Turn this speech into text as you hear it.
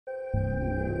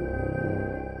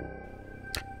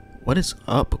What is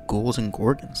up, ghouls and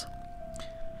gorgons?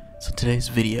 So today's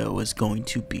video is going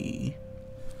to be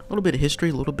a little bit of history,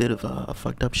 a little bit of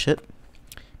fucked up shit,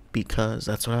 because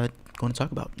that's what I'm going to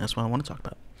talk about. That's what I want to talk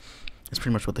about. That's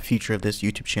pretty much what the future of this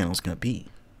YouTube channel is going to be.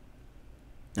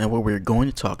 And what we're going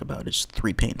to talk about is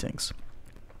 3 paintings.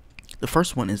 The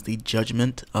first one is the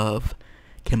Judgement of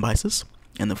Cambyses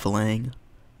and the Flaying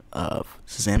of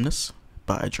Marsyas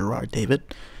by Gerard David.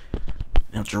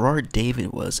 Now, Gerard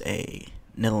David was a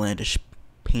Netherlandish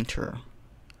painter,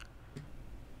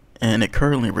 and it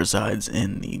currently resides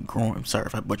in the sorry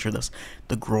if I butcher this,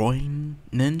 the Groningen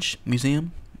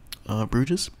Museum,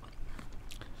 Bruges.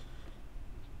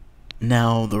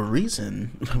 Now, the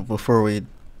reason before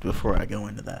I go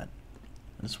into that,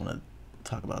 I just want to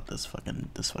talk about this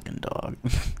fucking dog.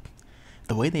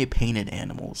 The way they painted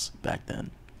animals back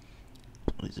then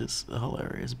was just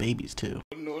hilarious. Babies too.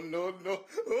 No.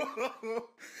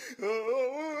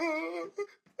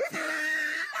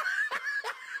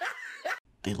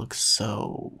 They look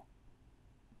so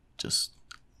just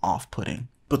off-putting.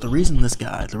 But the reason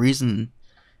Marsyas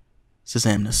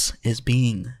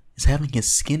is having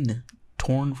his skin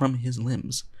torn from his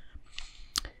limbs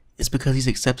is because he's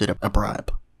accepted a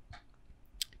bribe.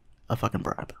 A fucking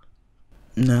bribe.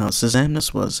 Now,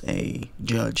 Marsyas was a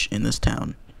judge in this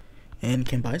town, and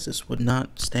Cambyses would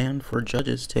not stand for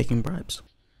judges taking bribes.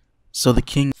 So the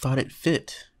king thought it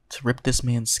fit to rip this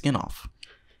man's skin off,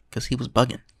 because he was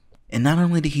bugging. And not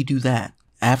only did he do that,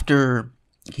 after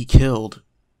he killed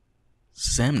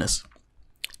Marsyas,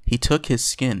 he took his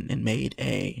skin and made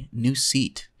a new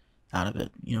seat out of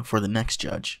it, for the next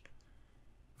judge.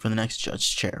 For the next judge's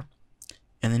chair.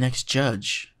 And the next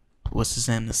judge was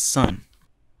Marsyas' son,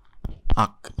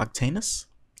 Octanus,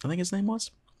 I think his name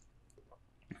was.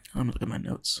 I'm gonna look at my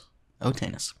notes.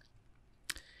 Octanus.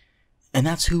 And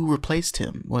that's who replaced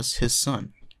him, was his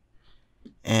son.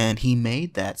 And he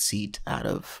made that seat out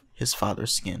of his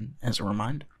father's skin as a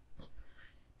reminder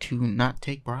to not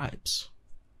take bribes,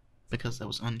 because that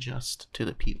was unjust to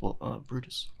the people of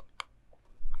Brutus.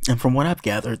 And from what I've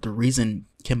gathered, the reason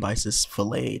Cambyses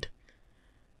filleted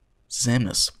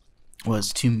Marsyas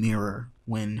was to mirror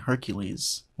when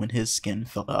Hercules, when his skin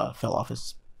fell off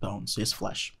his bones, his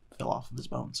flesh fell off of his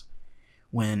bones,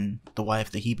 when the wife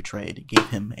that he betrayed gave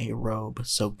him a robe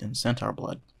soaked in centaur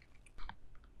blood.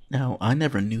 Now, I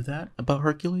never knew that about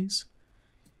Hercules.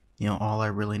 All I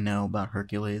really know about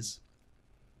Hercules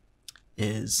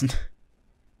is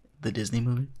the Disney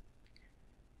movie.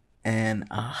 And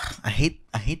I hate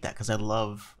that, because I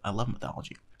love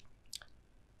mythology.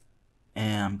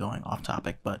 And I'm going off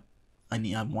topic, but I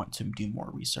want to do more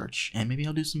research, and maybe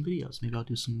I'll do some videos. Maybe I'll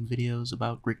do some videos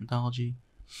about Greek mythology,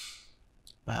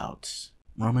 about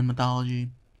Roman mythology,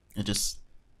 and just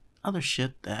other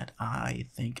shit that I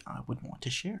think I would want to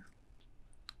share.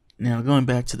 Now, going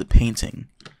back to the painting,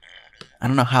 I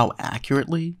don't know how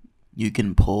accurately you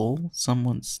can pull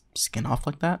someone's skin off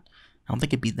like that. I don't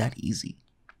think it'd be that easy.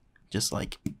 Just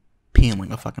like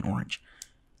peeling a fucking orange.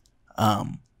 But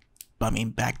I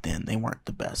mean, back then, they weren't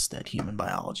the best at human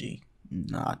biology.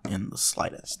 Not in the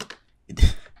slightest.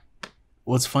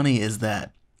 What's funny is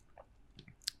that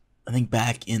I think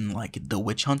back in like the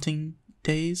witch hunting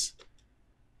days,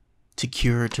 to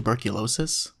cure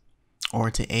tuberculosis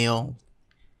or to ail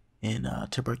in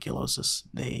tuberculosis,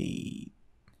 it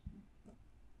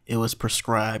was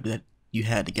prescribed that you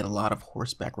had to get a lot of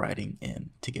horseback riding in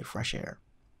to get fresh air.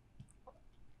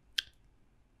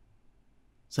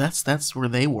 So that's where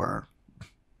they were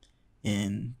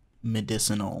in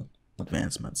medicinal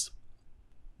advancements.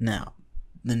 Now,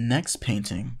 the next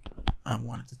painting I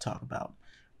wanted to talk about,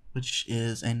 which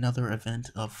is another event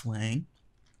of flaying,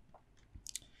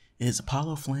 is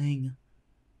Apollo flaying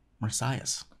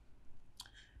Marsyas.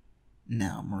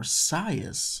 Now,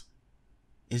 Marsyas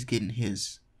is getting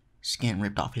his skin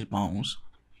ripped off his bones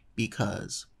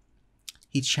because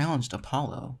he challenged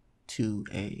Apollo to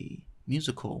a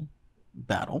musical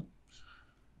battle,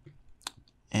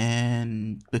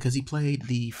 and because he played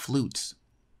the flute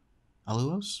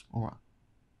aulos,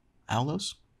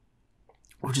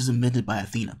 which is invented by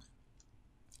Athena,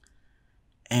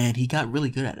 and he got really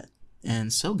good at it,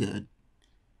 and so good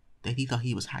that he thought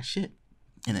he was hot shit,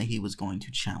 and that he was going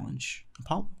to challenge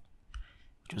Apollo,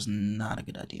 which was not a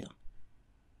good idea,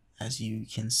 as you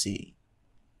can see.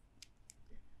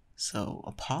 So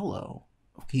Apollo,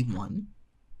 he won,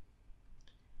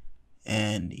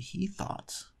 and he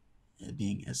thought,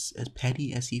 being as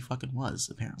petty as he fucking was,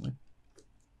 apparently,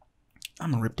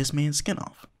 I'm gonna rip this man's skin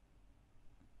off.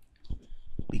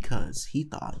 Because he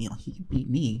thought, he beat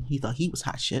me. He thought he was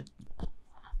hot shit.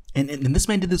 And this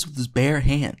man did this with his bare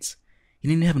hands. He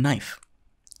didn't have a knife.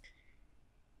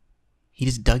 He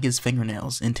just dug his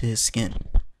fingernails into his skin,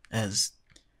 as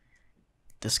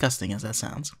disgusting as that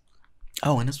sounds.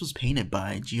 Oh, and this was painted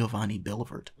by Giovanni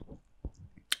Billivert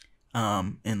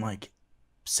in like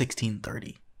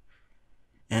 1630.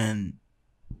 And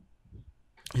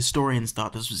historians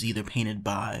thought this was either painted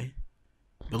by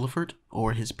Billivert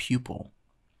or his pupil.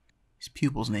 His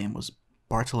pupil's name was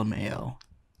Bartolomeo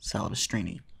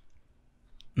Salvestrini.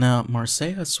 Now,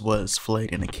 Marsyas was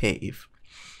flayed in a cave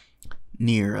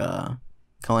near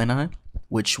Kalani,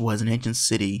 which was an ancient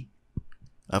city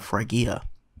of Phrygia,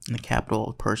 and the capital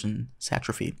of Persian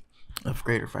satrapy of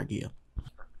Greater Phrygia.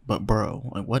 But bro,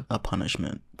 like, what a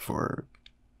punishment for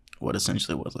what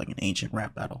essentially was like an ancient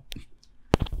rap battle.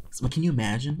 So can you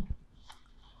imagine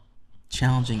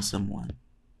challenging someone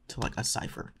to like a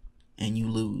cipher and you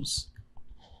lose,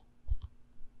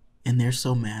 and they're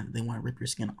so mad that they want to rip your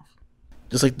skin off?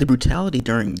 Just like the brutality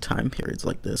during time periods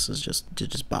like this is just,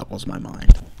 it just boggles my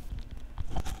mind.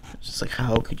 It's just like,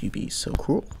 how could you be so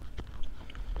cruel?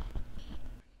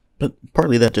 But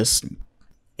partly that just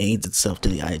aids itself to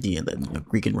the idea that, you know,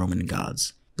 Greek and Roman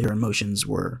gods, their emotions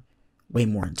were way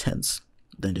more intense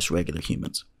than just regular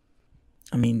humans.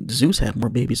 I mean, Zeus had more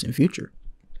babies in future.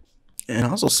 And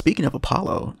also, speaking of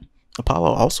Apollo,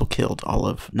 Apollo also killed all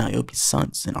of Niobe's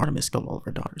sons, and Artemis killed all of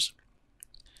her daughters.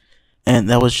 And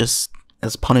that was just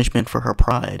as punishment for her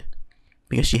pride,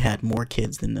 because she had more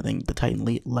kids than I think the Titan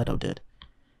Leto did,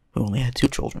 who only had 2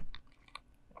 children.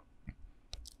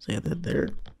 So yeah,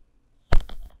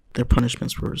 their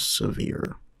punishments were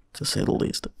severe, to say the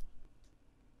least.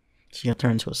 She got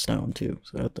turned into a stone too,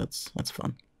 so that's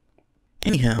fun.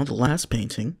 Anyhow, the last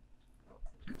painting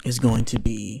is going to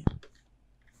be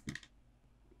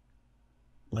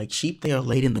like sheep they are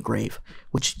laid in the grave,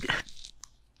 which,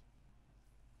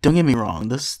 don't get me wrong,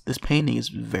 this painting is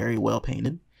very well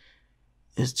painted.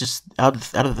 It's just out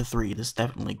of the 3, this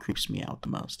definitely creeps me out the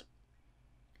most.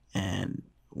 And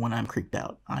when I'm creeped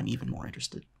out, I'm even more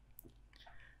interested.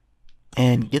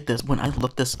 And get this, when I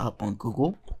looked this up on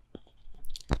Google,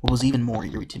 what was even more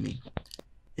eerie to me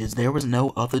is there was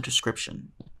no other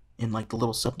description in like the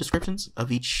little sub descriptions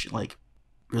of each like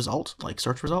result, like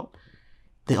search result.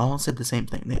 They all said the same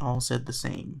thing. They all said the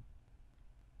same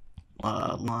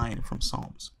line from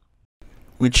Psalms.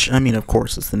 Which, I mean, of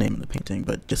course, is the name of the painting,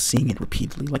 but just seeing it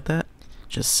repeatedly like that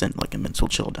just sent like a mental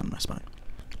chill down my spine.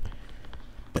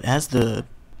 But how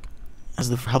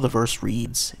the verse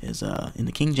reads is in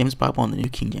the King James Bible and the New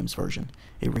King James Version,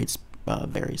 it reads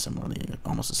very similarly,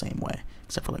 almost the same way,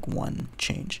 except for like one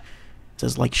change. It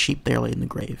says, "Like sheep they are laid in the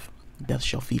grave, death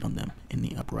shall feed on them, and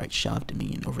the upright shall have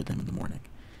dominion over them in the morning,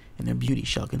 and their beauty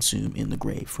shall consume in the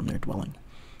grave from their dwelling."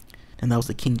 And that was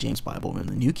the King James Bible. In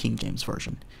the New King James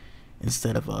Version,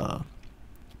 instead of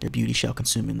their beauty shall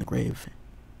consume in the grave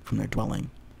from their dwelling,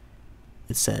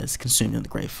 it says consumed in the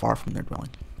grave far from their dwelling.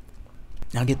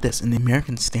 Now get this, in the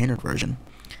American Standard Version,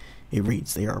 it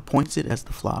reads, "They are appointed as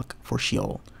the flock for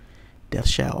Sheol. Death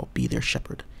shall be their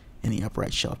shepherd, and the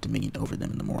upright shall have dominion over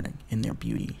them in the morning, and their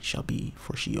beauty shall be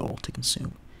for Sheol to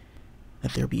consume,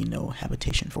 that there be no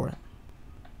habitation for it."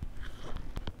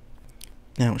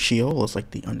 Now, Sheol is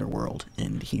like the underworld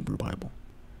in the Hebrew Bible.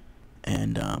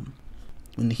 And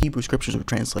when the Hebrew scriptures were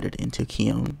translated into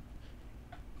Koine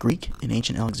Greek in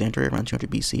ancient Alexandria around 200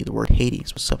 BC, the word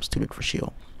Hades was substituted for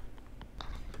Sheol.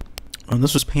 And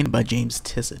this was painted by James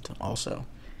Tissot also.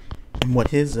 And what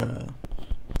his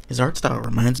art style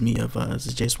reminds me of is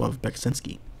Zdzisław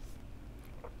Beksinski.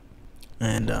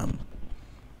 And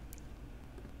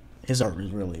his art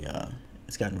was really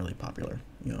it's gotten really popular,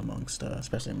 you know, amongst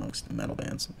especially amongst metal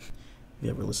bands. If you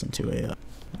ever listen to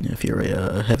if you're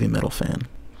a heavy metal fan,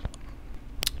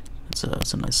 it's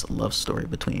a nice love story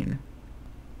between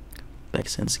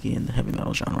Beksinski and the heavy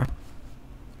metal genre.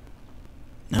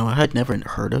 Now, I had never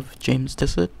heard of James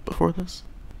Tissot before this,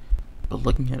 but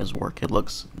looking at his work, it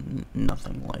looks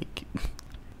nothing like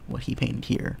what he painted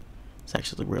here. It's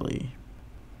actually really,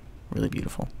 really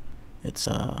beautiful. It's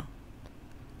kind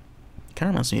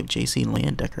of reminds me of J.C.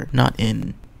 Leyendecker, not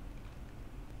in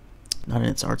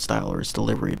its art style or its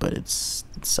delivery, but its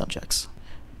subjects.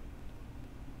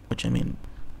 Which, I mean,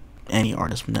 any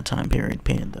artist from that time period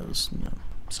painted those, you know,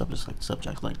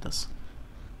 subjects like this.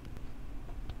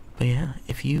 But yeah,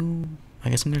 I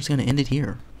guess I'm just gonna end it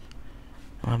here.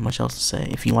 I don't have much else to say.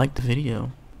 If you liked the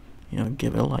video, you know,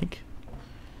 give it a like,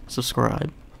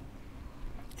 subscribe,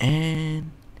 and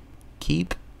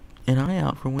keep an eye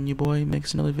out for when your boy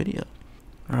makes another video.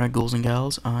 Alright, ghouls and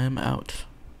gals, I'm out.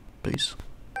 Peace.